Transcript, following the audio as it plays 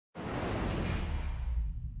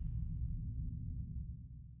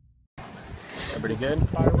Pretty good.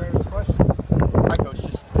 Fire away with the questions. All right, Coach,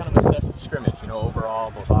 just kind of assess the scrimmage, overall,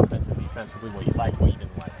 both offensive and defensively, what you like, what you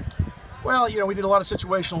didn't like. Well, we did a lot of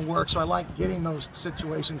situational work, so I like getting those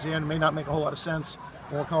situations in. It may not make a whole lot of sense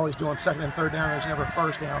when we're always doing second and third down. There's never a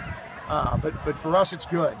first down. But for us, it's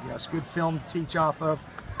good. It's good film to teach off of.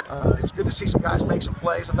 It's good to see some guys make some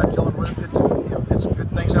plays. I thought Dylan Root did some good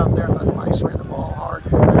things out there. I thought Mice ran the ball hard.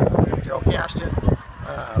 Joe cashed it.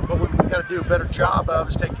 But what we've got to do a better job of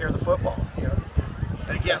is take care of the football.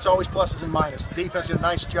 And again, it's always pluses and minuses. The defense did a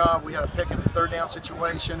nice job. We had a pick in the third down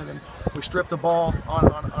situation, and then we stripped the ball on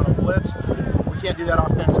a blitz. We can't do that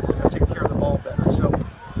offensively. We've got to take care of the ball better. So,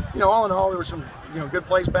 all in all, there were some good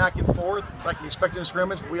plays back and forth, like you expect in a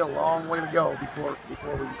scrimmage. But we had a long way to go before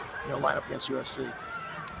we line up against USC.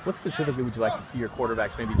 What specifically would you like to see your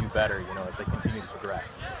quarterbacks maybe do better, as they continue to progress?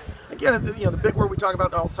 Again, the big word we talk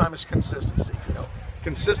about all the time is consistency.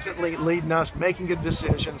 Consistently leading us, making good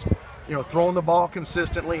decisions, throwing the ball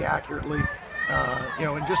consistently, accurately,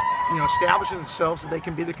 and just establishing themselves so they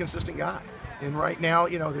can be the consistent guy. And right now,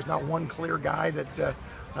 there's not one clear guy that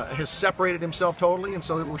has separated himself totally, and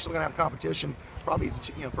so we're still going to have competition probably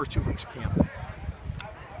first 2 weeks of camp.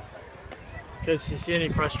 Coach, do you see any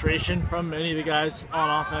frustration from any of the guys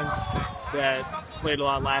on offense that played a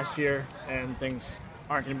lot last year and things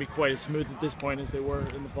aren't going to be quite as smooth at this point as they were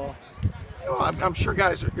in the fall? I'm sure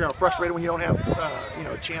guys are frustrated when you don't have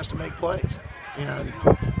a chance to make plays.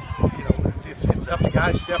 It's up to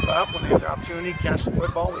guys to step up when they have the opportunity to catch the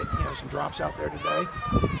football. We had some drops out there today.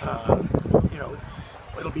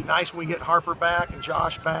 It'll be nice when we get Harper back and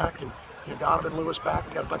Josh back and Donovan Lewis back.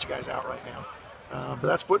 We got a bunch of guys out right now. But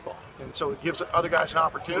that's football, and so it gives other guys an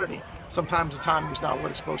opportunity. Sometimes the timing is not what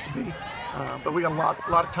it's supposed to be, but we got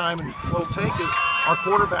a lot of time, and what it'll take is our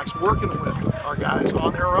quarterbacks working with our guys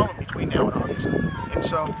on their own between now and August. And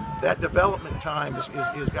so that development time is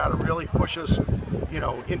got to really push us,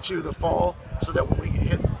 into the fall, so that when we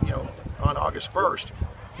hit, on August 1st,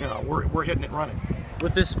 we're hitting it running.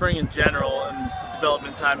 With this spring in general, and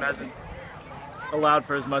development time hasn't allowed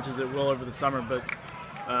for as much as it will over the summer, but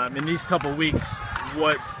in these couple weeks,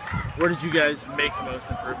 where did you guys make the most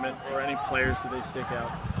improvement, or any players did they stick out?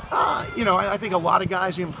 I think a lot of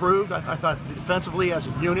guys improved. I thought defensively as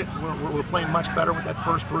a unit, we're playing much better with that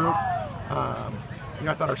first group.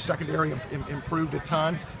 I thought our secondary improved a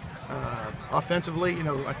ton. Offensively,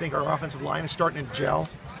 I think our offensive line is starting to gel.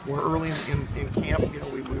 We're early in camp.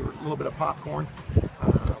 We were a little bit of popcorn.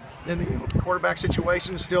 And the quarterback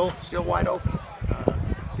situation is still wide open.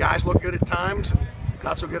 Guys look good at times, and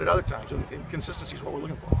not so good at other times, and consistency is what we're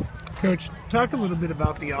looking for. Coach, talk a little bit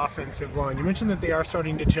about the offensive line. You mentioned that they are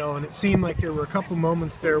starting to gel, and it seemed like there were a couple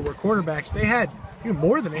moments there where quarterbacks, they had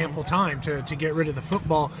more than ample time to get rid of the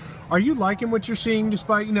football. Are you liking what you're seeing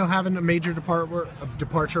despite having a major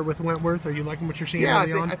departure with Wentworth? Are you liking what you're seeing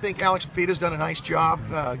early on? I think Alex Fafita's done a nice job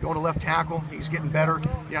going to left tackle. He's getting better.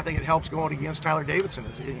 I think it helps going against Tyler Davidson.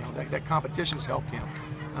 That competition's helped him.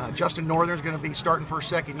 Justin Northern's going to be starting for a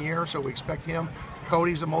second year, so we expect him.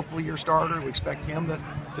 Cody's a multiple-year starter. We expect him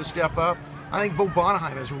to step up. I think Bo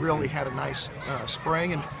Bonheim has really had a nice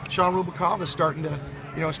spring, and Sean Rubikov is starting to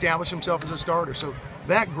establish himself as a starter. So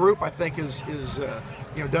that group, I think, is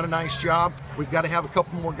done a nice job. We've got to have a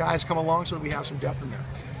couple more guys come along so that we have some depth in there.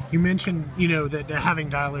 You mentioned, that having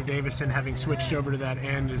Tyler Davison, having switched over to that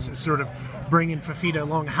end, is sort of bringing Fafita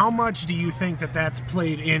along. How much do you think that that's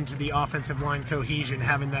played into the offensive line cohesion,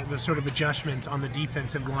 having those sort of adjustments on the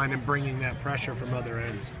defensive line and bringing that pressure from other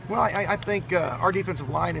ends? Well, I think our defensive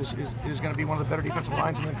line is going to be one of the better defensive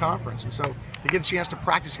lines in the conference, and so to get a chance to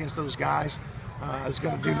practice against those guys is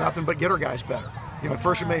going to do nothing but get our guys better. At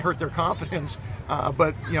first it may hurt their confidence,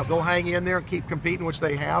 but if they'll hang in there and keep competing, which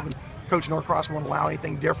they have, and Coach Norcross won't allow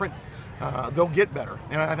anything different, they'll get better,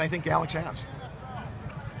 and I think Alex has.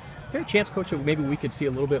 Is there a chance, Coach, that maybe we could see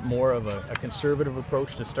a little bit more of a conservative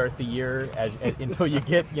approach to start the year until you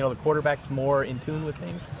get the quarterbacks more in tune with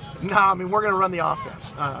things? No, we're going to run the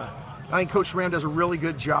offense. I think Coach Ram does a really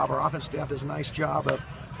good job. Our offense staff does a nice job of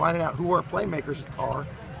finding out who our playmakers are,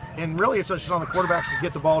 and really it's just on the quarterbacks to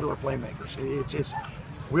get the ball to our playmakers.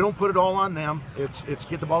 We don't put it all on them. It's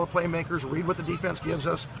get the ball to playmakers, read what the defense gives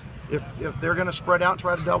us. If they're going to spread out and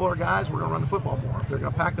try to double our guys, we're going to run the football more. If they're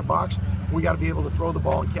going to pack the box, we got to be able to throw the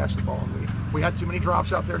ball and catch the ball. And we had too many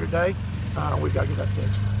drops out there today. We've got to get that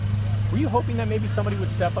fixed. Were you hoping that maybe somebody would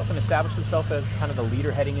step up and establish himself as kind of the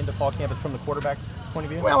leader heading into fall campus from the quarterback's point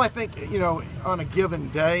of view? Well, I think, on a given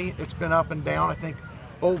day, it's been up and down. I think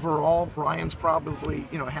overall, Brian's probably,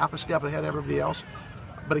 half a step ahead of everybody else.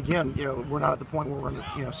 But again, we're not at the point where we're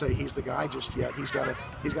going to say he's the guy just yet. He's got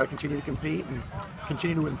to continue to compete and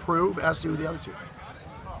continue to improve, as do the other two.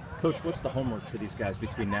 Coach, what's the homework for these guys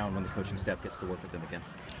between now and when the coaching staff gets to work with them again?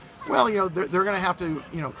 Well, they're going to have to,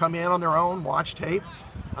 come in on their own, watch tape.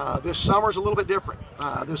 This summer's a little bit different.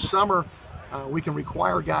 This summer, we can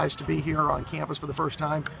require guys to be here on campus for the first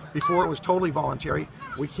time. Before, it was totally voluntary.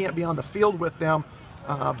 We can't be on the field with them,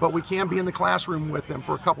 but we can be in the classroom with them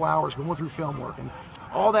for a couple hours going through film work. And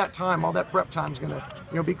all that time, all that prep time is going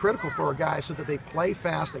to, be critical for our guys so that they play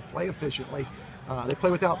fast, they play efficiently, they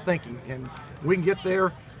play without thinking, and we can get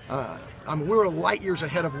there. We're light years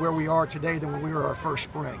ahead of where we are today than when we were our first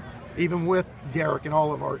spring, even with Derek and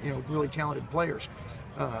all of our really talented players.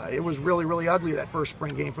 It was really, really ugly that first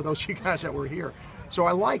spring game for those of you guys that were here. So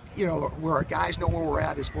I like where our guys know where we're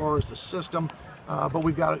at as far as the system, but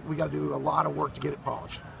we got to do a lot of work to get it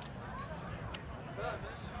polished.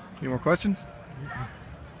 Any more questions?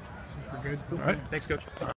 We're good. All right. Thanks, Coach.